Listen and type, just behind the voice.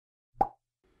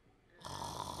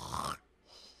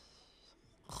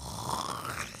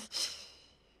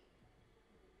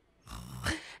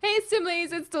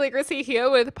Simlies, it's Deligracy here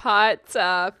with part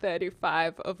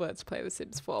 35 of Let's Play The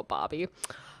Sims 4 Barbie.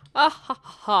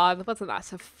 Wasn't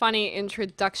that a funny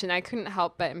introduction? I couldn't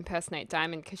help but impersonate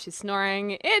Diamond because she's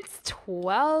snoring. It's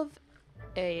 12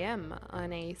 a.m.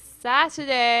 on a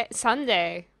Saturday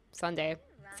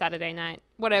night,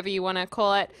 whatever you want to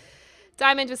call it.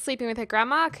 Diamond was sleeping with her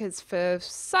grandma because for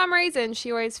some reason she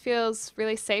always feels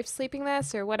really safe sleeping there,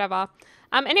 so whatever.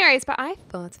 Anyways, but I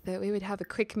thought that we would have a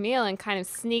quick meal and kind of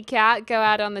sneak out, go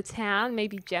out on the town.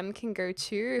 Maybe Jem can go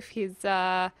too if he's,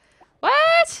 what?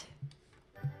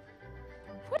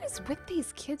 What is with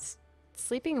these kids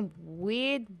sleeping in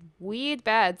weird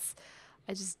beds?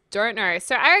 I just don't know.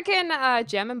 So I reckon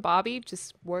Jem and Barbie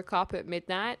just woke up at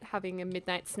midnight having a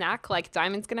midnight snack. Like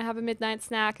Diamond's gonna have a midnight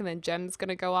snack and then Jem's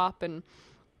gonna go up and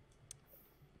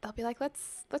they'll be like,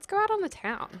 let's go out on the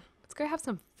town. Let's go have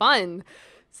some fun.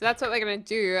 So that's what we're gonna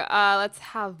do. Let's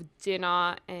have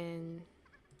dinner and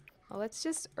let's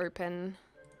just open.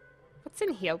 What's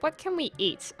in here? What can we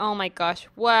eat? Oh my gosh,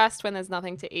 worst when there's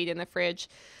nothing to eat in the fridge.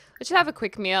 Let's just have a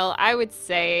quick meal. I would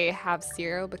say have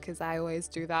cereal because I always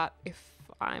do that if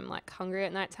I'm like hungry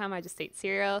at nighttime. I just eat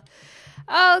cereal.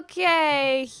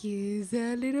 Okay, here's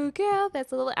a little girl.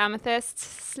 There's a little amethyst.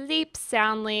 Sleep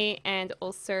soundly, and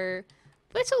also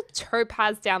little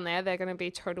topaz down there. They're going to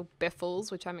be total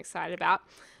biffles, which I'm excited about.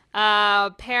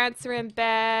 Parents are in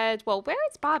bed. Well, where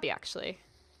is Barbie actually?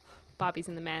 Barbie's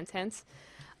in the man tent.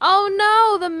 Oh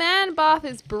no, the man bath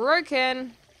is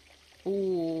broken.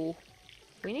 Ooh,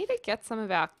 we need to get some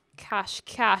of our cash.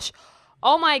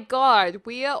 Oh my god,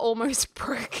 we are almost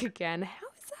broke again. How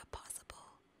is that possible?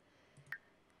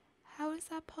 How is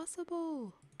that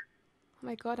possible? Oh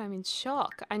my god, I'm in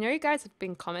shock. I know you guys have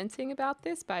been commenting about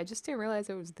this, but I just didn't realize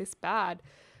it was this bad.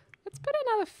 Let's put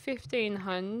another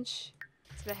 1500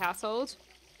 to the household.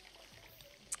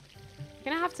 I'm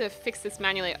gonna have to fix this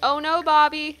manually. Oh no,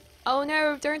 Barbie. Oh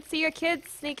no, don't see your kids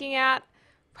sneaking out.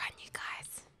 Run, you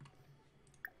guys.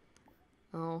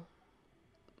 Oh.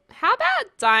 How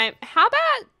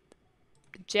about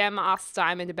Jem asks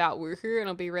Diamond about woohoo, and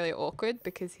it'll be really awkward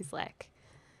because he's like,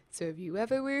 so have you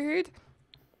ever woohooed?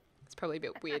 It's probably a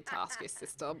bit weird to ask your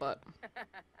sister, but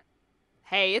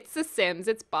hey, it's The Sims,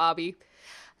 it's Barbie.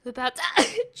 About to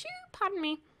pardon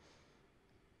me.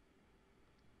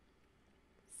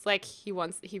 It's like he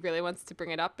really wants to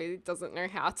bring it up, but he doesn't know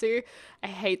how to. I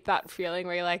hate that feeling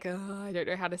where you're like, oh, I don't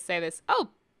know how to say this. Oh,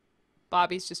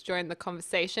 Barbie's just joined the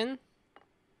conversation.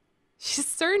 She's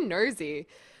so nosy.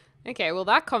 Okay, well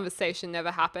that conversation never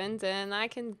happened, and I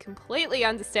can completely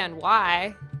understand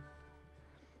why.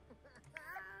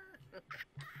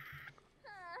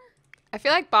 I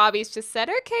feel like Barbie's just said,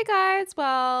 okay guys,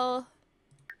 well,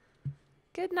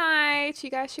 good night.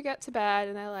 You guys should get to bed.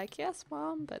 And they're like, yes,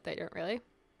 Mom, but they don't really.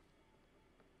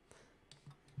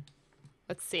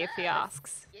 Let's see if he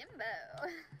asks.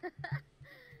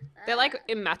 They're like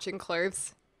in matching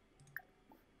clothes.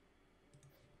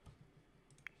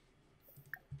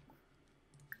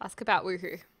 Ask about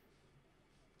woohoo.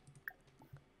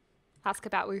 Ask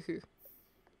about woohoo.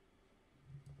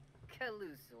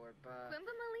 Kaluzorba.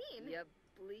 Quimba Yep,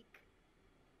 bleak.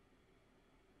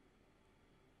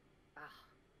 Ah,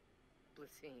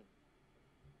 Blasine.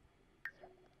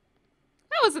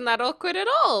 That wasn't that awkward at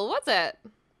all, was it?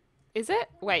 Is it?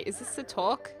 Wait, is this a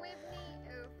talk?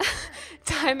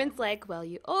 Diamond's like, well,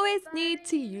 you always need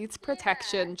to use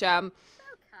protection, Jem.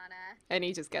 And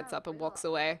he just gets up and walks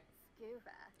away.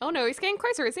 Oh no, he's getting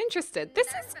closer. He's interested. This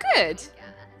is good.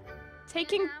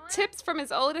 Taking tips from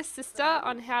his older sister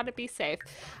on how to be safe.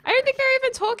 I don't think they're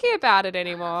even talking about it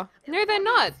anymore. No, they're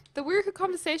not. The woohoo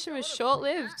conversation was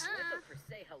short-lived.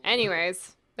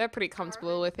 Anyways, they're pretty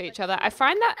comfortable with each other. I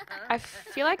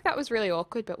feel like that was really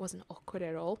awkward, but wasn't awkward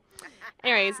at all.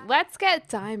 Anyways, let's get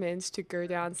Diamond to go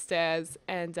downstairs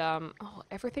and, oh,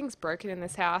 everything's broken in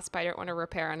this house, but I don't want to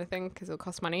repair anything because it'll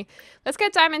cost money. Let's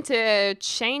get Diamond to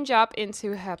change up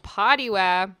into her party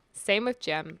wear. Same with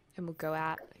Jem, and we'll go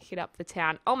out, hit up the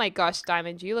town. Oh my gosh,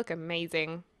 Diamond, you look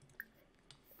amazing.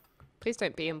 Please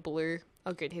don't be in blue.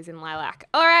 Oh good, he's in lilac.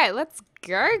 All right, let's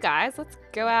go, guys. Let's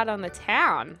go out on the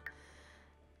town.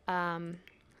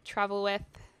 Travel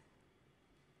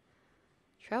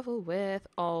with,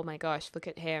 oh my gosh, look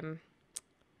at him.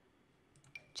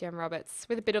 Jem Roberts.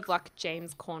 With a bit of luck,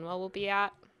 James Cornwell will be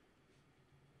out.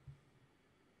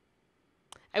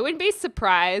 I wouldn't be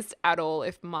surprised at all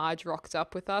if Marge rocked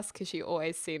up with us because she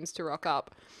always seems to rock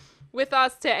up with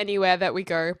us to anywhere that we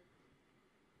go.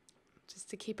 Just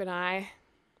to keep an eye.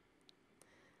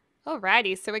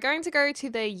 Alrighty, so we're going to go to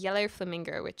the Yellow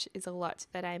Flamingo, which is a lot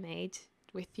that I made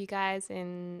with you guys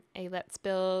in a Let's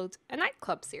Build a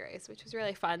Nightclub series, which was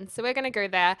really fun. So we're going to go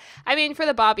there. I mean, for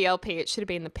the Barbie LP, it should have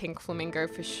been the pink flamingo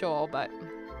for sure, but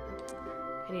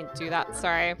I didn't do that,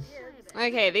 sorry.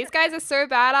 Okay, these guys are so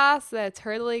badass. They're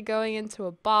totally going into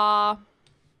a bar,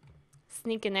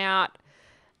 sneaking out.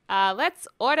 Let's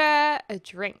order a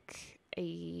drink.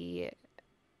 I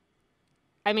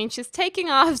mean, she's taking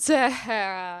after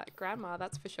her grandma,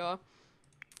 that's for sure.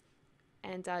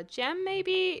 And Gem,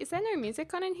 maybe? Is there no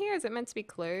music on in here? Is it meant to be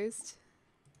closed?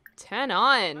 Turn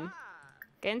on.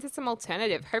 Get into some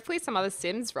alternative. Hopefully some other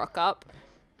Sims rock up.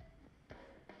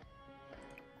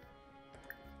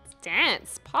 Let's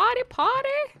dance. Party,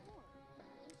 party.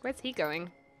 Where's he going?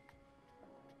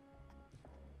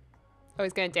 Oh,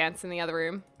 he's going to dance in the other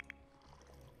room.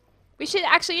 We should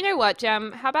actually, you know what,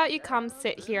 Gem? How about you come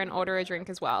sit here and order a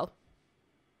drink as well?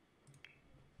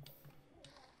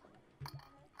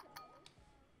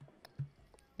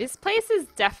 This place is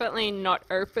definitely not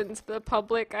open to the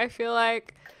public, I feel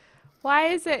like. Why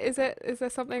is it? Is there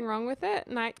something wrong with it?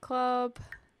 Nightclub.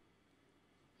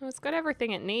 Oh, it's got everything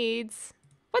it needs.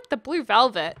 What? The blue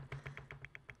velvet?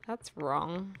 That's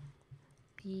wrong.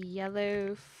 The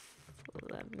yellow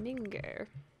flamingo.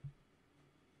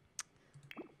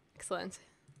 Excellent.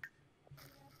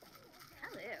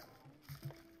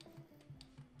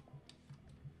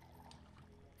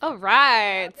 All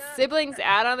right, siblings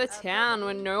out on the town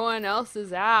when no one else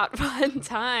is out. Fun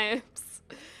times.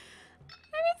 I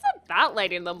mean, it's not that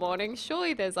late in the morning.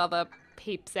 Surely there's other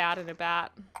peeps out and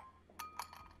about.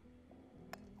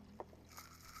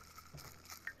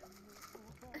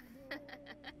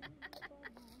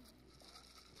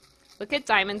 Look at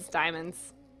Diamond's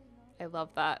diamonds. I love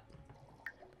that.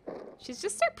 She's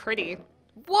just so pretty.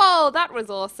 Whoa, that was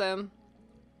awesome.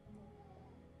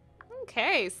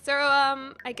 Okay, so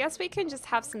I guess we can just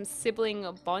have some sibling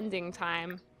bonding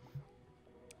time.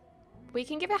 We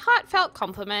can give a heartfelt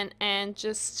compliment and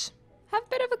just have a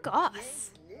bit of a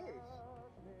goss.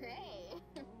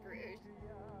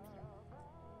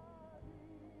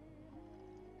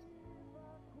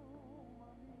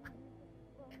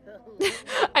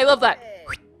 I love that.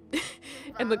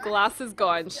 And the glass is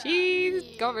gone.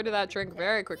 She got rid of that drink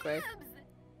very quickly.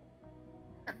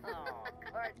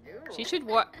 She should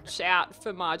watch out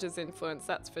for Marge's influence,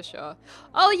 that's for sure.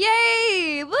 Oh,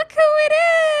 yay! Look who it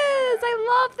is!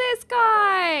 I love this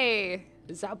guy!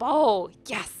 Zabo!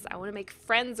 Yes, I want to make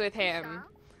friends with him.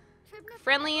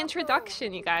 Friendly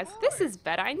introduction, you guys. This is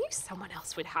better. I knew someone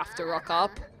else would have to rock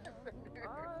up.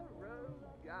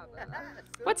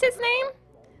 What's his name?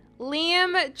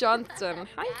 Liam Johnson.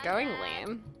 How you going,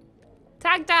 Liam?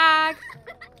 Tag tag!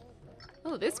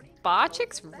 Oh, this bar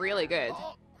chick's really good.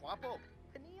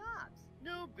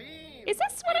 Is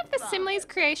this one of the Simley's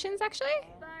creations, actually?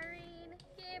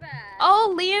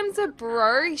 Oh, Liam's a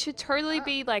bro. He should totally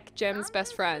be, like, Gem's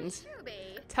best friend.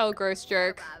 Tell gross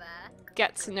joke.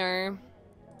 Get to know.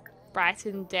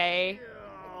 Brighten day.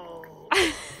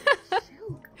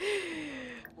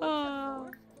 Oh,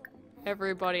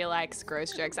 everybody likes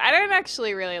gross jokes. I don't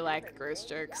actually really like gross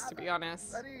jokes, to be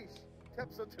honest.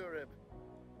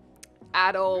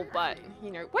 At all, but,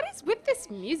 you know, what is with this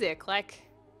music? Like,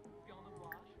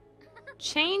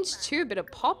 change to a bit of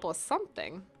pop or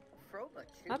something.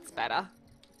 That's better.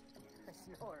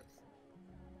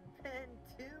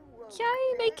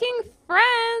 Yay, making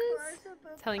friends!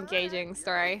 Tell engaging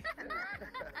story.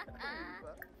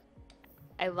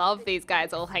 I love these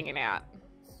guys all hanging out.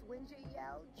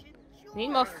 Need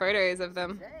more photos of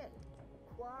them.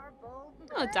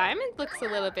 Oh, Diamond looks a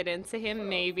little bit into him,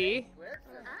 maybe.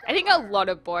 I think a lot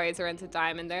of boys are into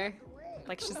Diamond, though.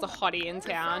 Like, she's the hottie in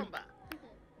town.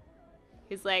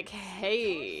 He's like,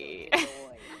 hey.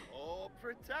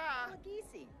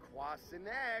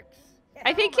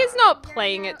 I think he's not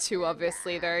playing it too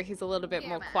obviously, though. He's a little bit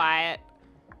more quiet.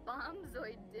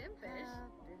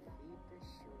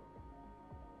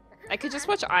 I could just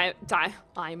watch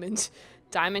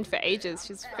Diamond for ages.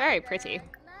 She's very pretty.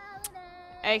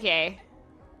 Okay.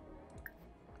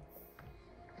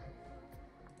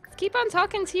 Let's keep on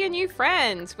talking to your new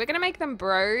friends. We're gonna make them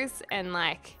bros, and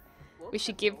like, we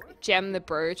should give Gem the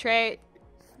bro trait.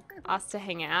 Us to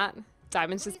hang out.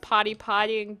 Diamond's just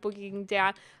partying, boogieing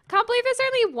down. Can't believe there's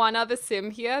only one other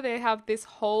sim here. They have this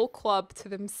whole club to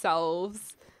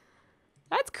themselves.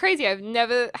 That's crazy. I've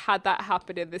never had that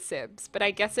happen in The Sims, but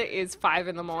I guess it is 5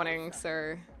 in the morning,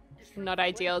 so not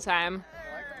ideal time.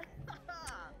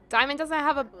 Diamond doesn't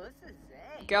have a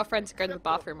girlfriend to go to the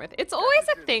bathroom with. It's always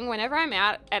a thing whenever I'm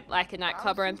out at like a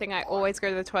nightclub or anything, I always go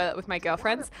to the toilet with my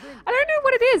girlfriends. I don't know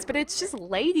what it is, but it's just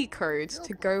lady code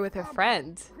to go with a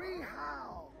friend.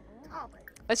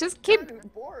 Let's just keep,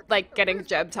 like, getting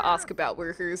Jeb to ask about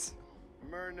woohoos.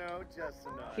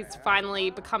 He's finally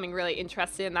becoming really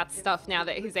interested in that stuff now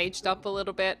that he's aged up a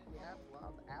little bit.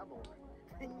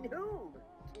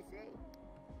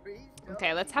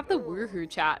 Okay, let's have the woohoo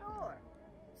chat.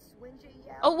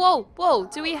 Oh, whoa, whoa,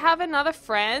 do we have another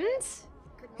friend?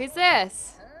 Who's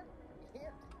this?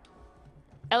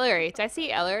 Ellery, did I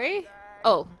see Ellery?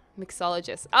 Oh,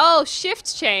 mixologist. Oh,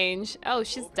 shift change. Oh,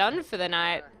 she's done for the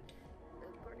night.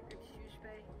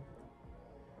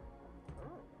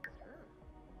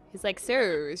 He's like, so,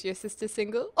 is your sister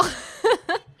single?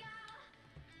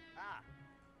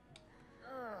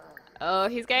 Oh,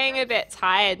 he's getting a bit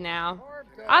tired now.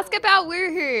 Ask about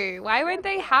woohoo. Why won't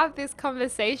they have this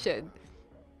conversation?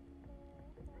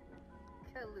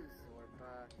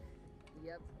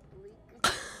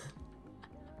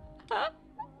 I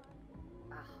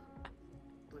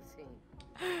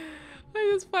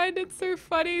just find it so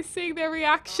funny seeing their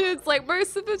reactions. Like,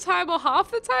 most of the time or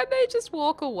half the time they just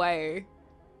walk away.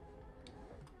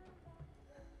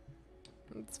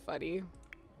 It's funny.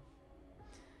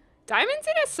 Diamond's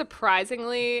in a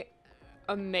surprisingly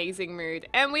amazing mood.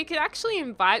 And we could actually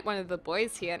invite one of the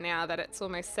boys here now that it's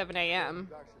almost 7 AM.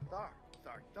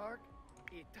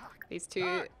 These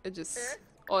two are just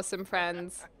awesome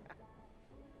friends.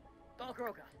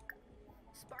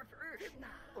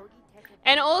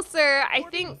 And also, I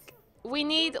think we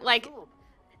need, like,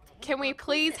 can we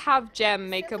please have Jem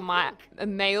make a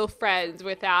male friend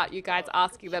without you guys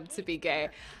asking them to be gay?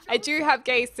 I do have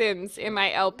gay sims in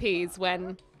my LPs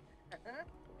when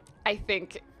I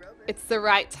think it's the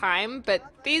right time, but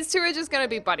these two are just gonna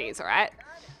be buddies, alright?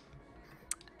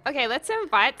 Okay, let's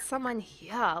invite someone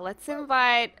here. Let's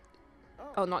invite...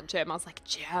 Oh, not Jem. I was like,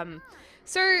 Jem.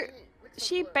 So...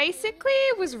 she basically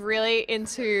was really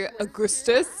into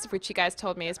Augustus, which you guys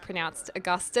told me is pronounced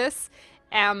Augustus.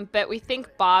 But we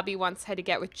think Barbie wants her to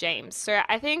get with James. So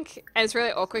I think, and it's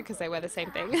really awkward because they wear the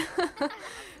same thing.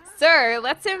 So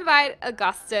let's invite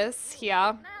Augustus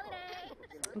here.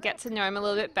 Get to know him a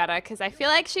little bit better because I feel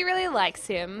like she really likes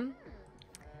him.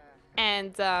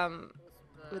 And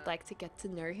would like to get to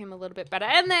know him a little bit better.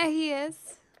 And there he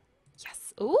is.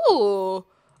 Yes. Ooh.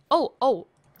 Oh.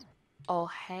 Oh,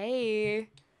 hey.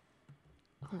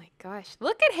 Oh my gosh.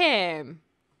 Look at him.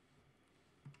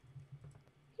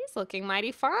 He's looking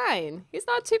mighty fine. He's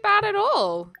not too bad at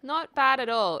all. Not bad at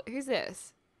all. Who's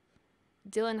this?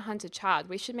 Dylan Hunter Chard.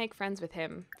 We should make friends with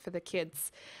him for the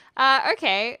kids.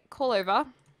 Okay. Call over.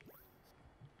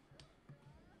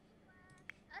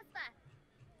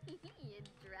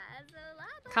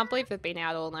 Can't believe they've been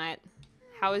out all night.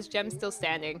 How is Jem still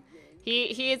standing?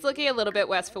 He is looking a little bit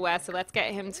worse for wear, so let's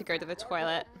get him to go to the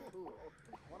toilet.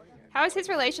 How is his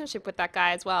relationship with that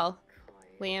guy as well?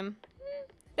 Liam?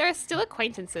 They're still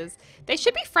acquaintances. They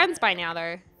should be friends by now,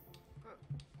 though.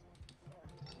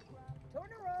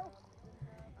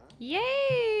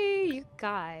 Yay, you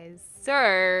guys.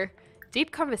 So,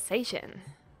 deep conversation.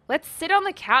 Let's sit on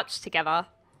the couch together.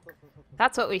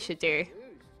 That's what we should do.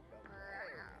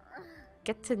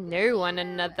 Get to know one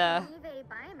another.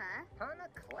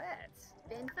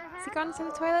 Has he gone to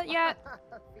the toilet yet?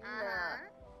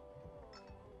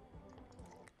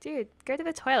 Dude, go to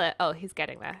the toilet. Oh, he's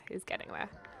getting there. He's getting there.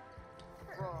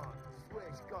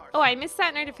 Oh, I missed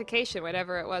that notification,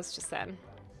 whatever it was just then.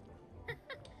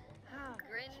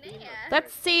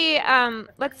 Let's see,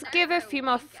 let's give a few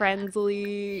more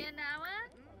friendly...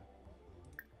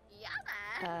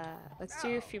 let's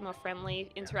do a few more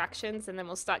friendly interactions and then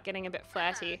we'll start getting a bit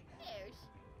flirty.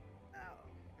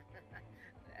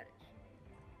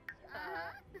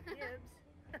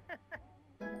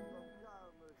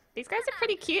 These guys are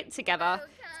pretty cute together.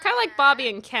 It's kind of like Barbie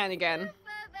and Ken again.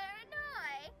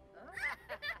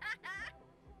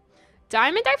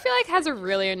 Diamond, I feel like, has a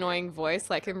really annoying voice.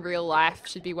 Like, in real life,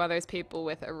 should be one of those people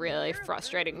with a really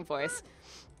frustrating voice.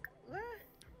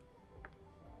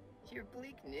 Maybe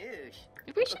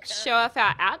we should show off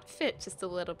our outfit just a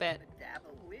little bit.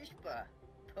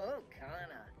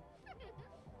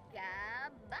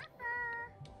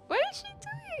 What is she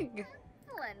doing?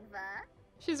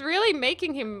 She's really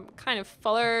making him kind of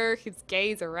follow his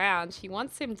gaze around. She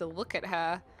wants him to look at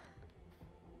her.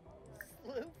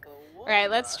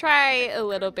 Alright, let's try a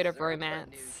little bit of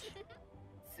romance.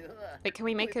 Wait, can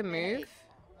we make a move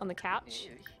on the couch?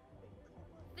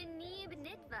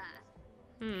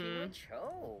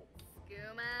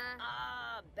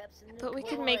 But we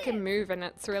can make a move and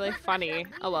it's really funny.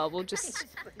 Oh well, we'll just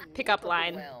pick up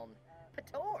line.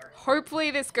 Hopefully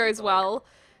this goes well.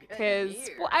 Because,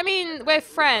 well, I mean, we're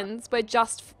friends. We're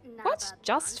just... What?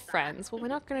 Just friends? Well, we're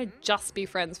not going to just be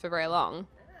friends for very long.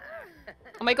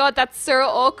 Oh my god, that's so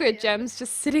awkward. Gem's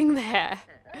just sitting there.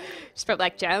 She's probably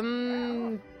like,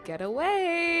 Gem, get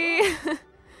away.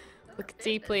 Look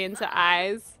deeply into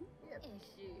eyes.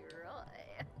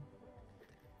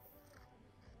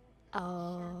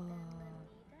 Oh.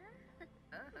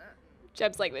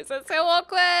 Gem's like, this is so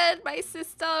awkward. My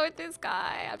sister with this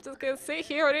guy. I'm just gonna sit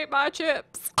here and eat my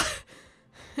chips.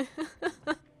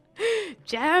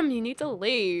 Gem, you need to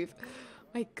leave.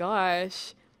 My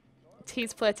gosh.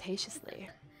 Tease flirtatiously.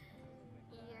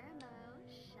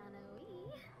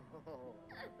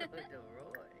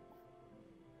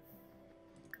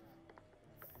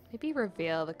 Maybe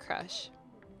reveal the crush.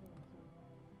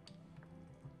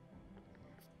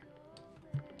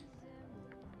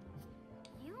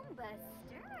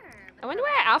 I wonder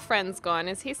where our friend's gone.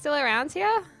 Is he still around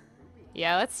here?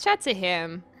 Yeah, let's chat to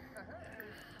him.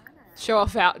 Show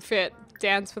off outfit.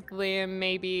 Dance with Liam,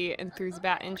 maybe enthuse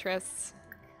about interests.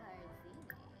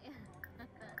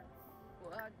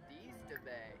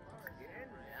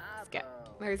 Let's get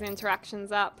those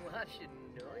interactions up.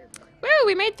 Woo,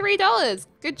 we made $3.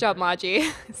 Good job, Margie.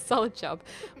 Solid job.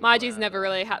 Margie's never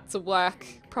really had to work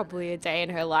probably a day in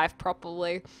her life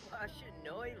properly.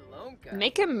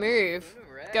 Make a move.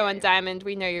 Go on, Diamond.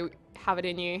 We know you have it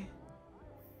in you.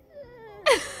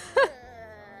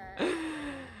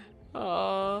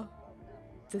 Oh.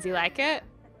 Does he like it?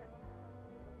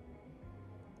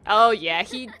 Oh, yeah,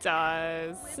 he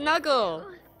does. Snuggle.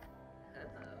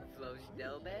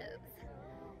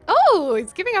 Oh,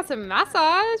 he's giving us a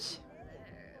massage.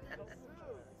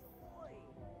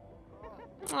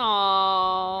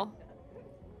 Aww.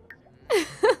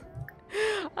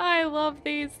 I love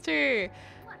these two.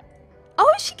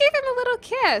 Oh, she gave him a little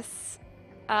kiss.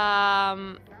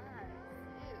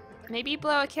 Maybe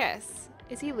blow a kiss.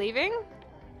 Is he leaving?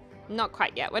 Not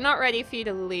quite yet. We're not ready for you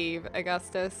to leave,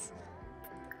 Augustus.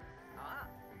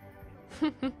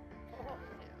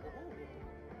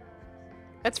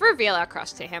 Let's reveal our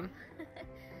crush to him.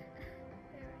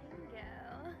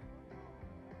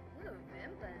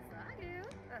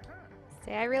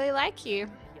 Say I really like you.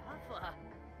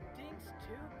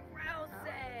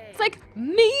 It's like,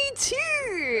 me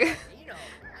too!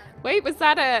 Wait, was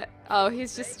that a... Oh,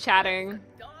 he's just chatting.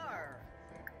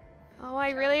 Oh,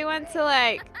 I really want to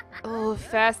like... Oh,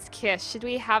 first kiss. Should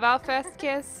we have our first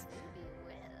kiss?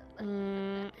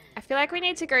 I feel like we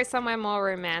need to go somewhere more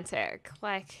romantic.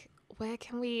 Like, where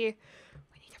can we...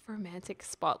 We need a romantic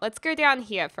spot. Let's go down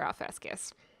here for our first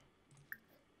kiss.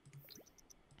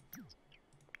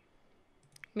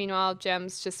 Meanwhile,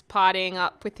 Gem's just partying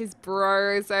up with his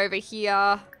bros over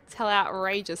here. Tell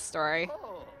outrageous story.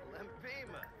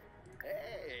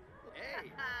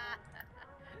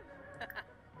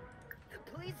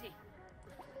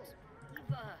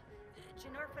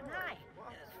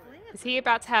 Is he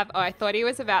about to have... Oh, I thought he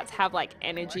was about to have, like,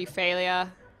 energy failure.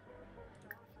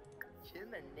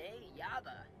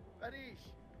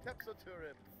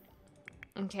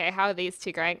 Okay, how are these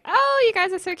two going? Oh, you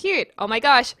guys are so cute. Oh my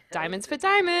gosh. Diamonds for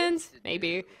diamonds.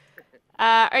 Maybe.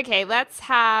 Okay, let's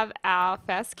have our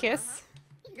first kiss.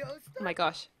 Oh my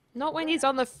gosh. Not when he's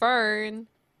on the phone.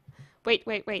 Wait,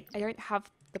 wait, wait. I don't have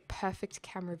the perfect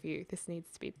camera view. This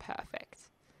needs to be perfect.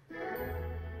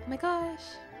 Oh my gosh.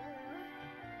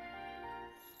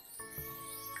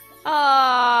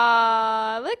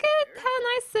 Oh, look at how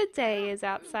nice the day is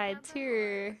outside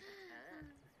too.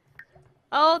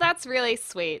 Oh, that's really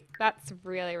sweet. That's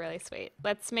really, really sweet.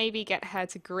 Let's maybe get her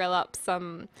to grill up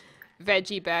some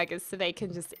veggie burgers so they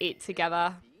can just eat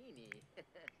together.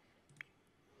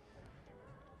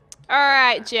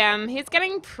 Alright, Gem. He's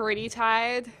getting pretty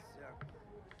tired.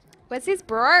 Where's his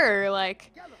bro?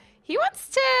 Like, he wants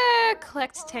to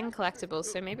collect 10 collectibles,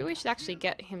 so maybe we should actually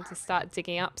get him to start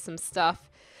digging up some stuff.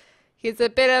 He's a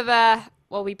bit of a...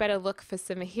 Well, we better look for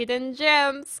some hidden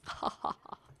gems.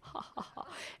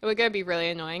 And we're going to be really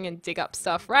annoying and dig up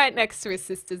stuff right next to his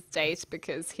sister's date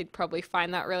because he'd probably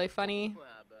find that really funny.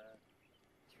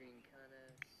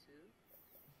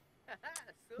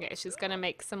 Yeah, she's going to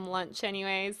make some lunch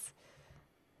anyways.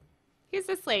 Who's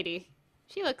this lady?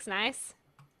 She looks nice.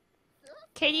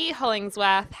 Katie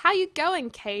Hollingsworth. How you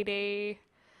going, Katie?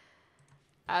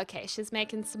 Okay, she's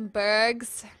making some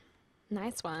burgers.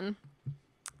 Nice one.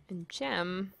 And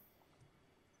Gem.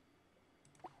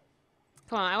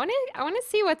 Come on, I want to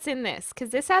see what's in this because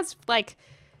this has like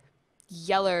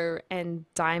yellow and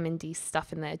diamondy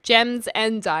stuff in there. Gems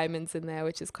and diamonds in there,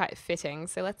 which is quite fitting.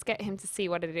 So let's get him to see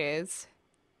what it is.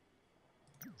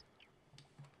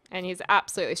 And he's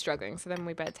absolutely struggling, so then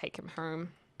we better take him home.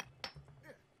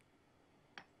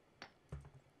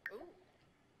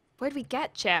 What did we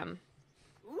get, Gem?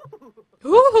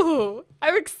 Ooh,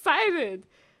 I'm excited.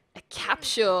 A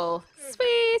capsule.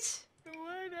 Sweet.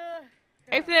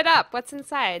 Open it up. What's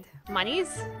inside?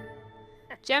 Monies?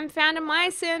 Gem found a My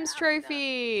Sims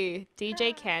trophy.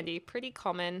 DJ Candy. Pretty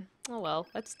common. Oh well,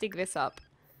 let's dig this up.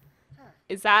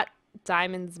 Is that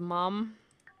Diamond's mum?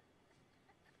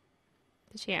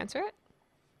 Did she answer it?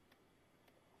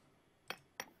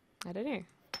 I don't know.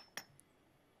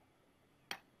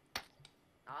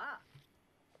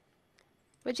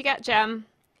 What'd you get, Gem?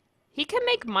 He can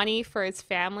make money for his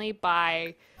family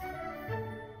by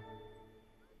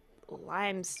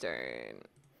limestone.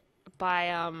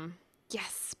 By,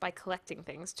 yes, by collecting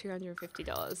things.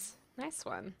 $250. Nice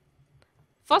one.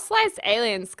 Fossilized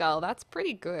alien skull. That's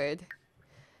pretty good.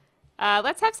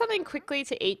 Let's have something quickly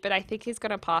to eat, but I think he's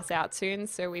going to pass out soon,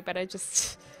 so we better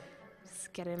just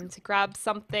get him to grab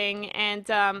something. And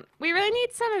we really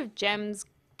need some of Gem's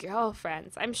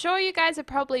girlfriends. I'm sure you guys have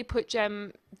probably put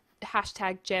 #GemGF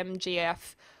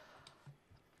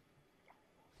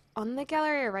on the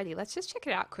gallery already. Let's just check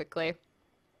it out quickly.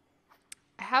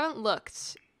 I haven't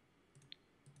looked.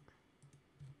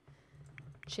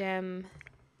 GemGF.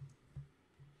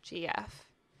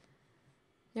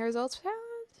 No results found?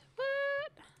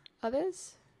 What?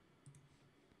 Others?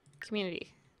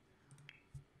 Community.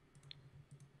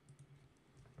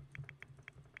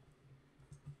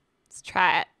 Let's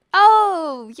try it.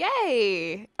 Oh,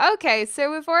 yay! Okay, so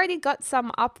we've already got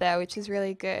some up there, which is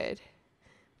really good.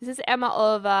 This is Emma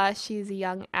Oliver. She's a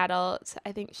young adult.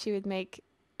 I think she would make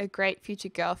a great future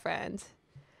girlfriend.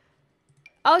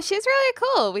 Oh, she's really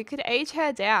cool. We could age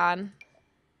her down.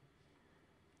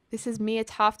 This is Mia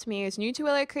Tuft. Mia is new to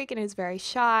Willow Creek and is very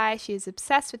shy. She is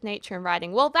obsessed with nature and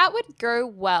writing. Well, that would go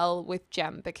well with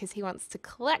Gem because he wants to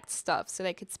collect stuff so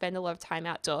they could spend a lot of time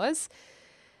outdoors.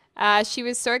 She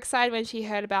was so excited when she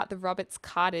heard about the Roberts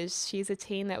Carters. She's a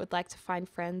teen that would like to find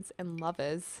friends and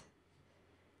lovers.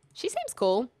 She seems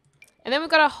cool. And then we've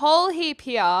got a whole heap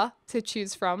here to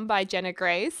choose from by Jenna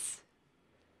Grace.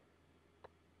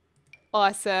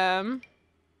 Awesome.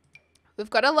 We've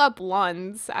got a lot of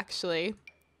blondes, actually.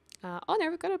 Oh no,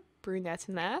 we've got a brunette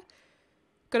in there.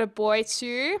 Got a boy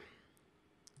too.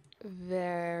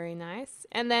 Very nice.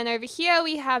 And then over here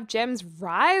we have Gem's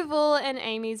rival and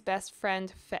Amy's best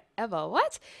friend forever.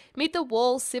 What? Meet the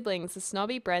Wall siblings, the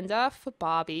snobby Brenda for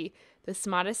Barbie, the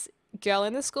smartest girl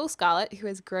in the school, Scarlett, who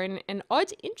has grown an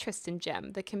odd interest in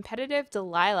Gem, the competitive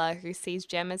Delilah, who sees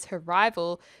Gem as her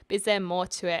rival, but is there more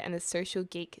to it, and the social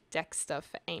geek Dexter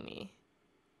for Amy.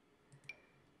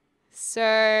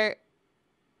 So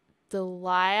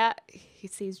Delilah, who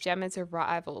sees Gem as a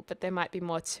rival, but there might be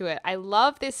more to it. I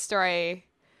love this storyline,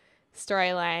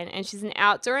 and she's an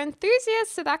outdoor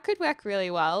enthusiast, so that could work really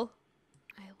well.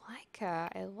 I like her.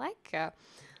 I like her.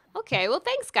 Okay, well,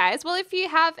 thanks, guys. Well, if you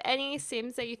have any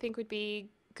Sims that you think would be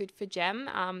good for Gem,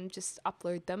 just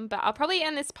upload them. But I'll probably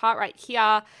end this part right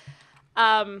here.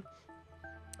 But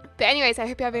anyways, I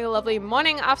hope you're having a lovely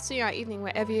morning, afternoon, or evening,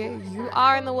 wherever you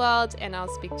are in the world, and I'll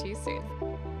speak to you soon.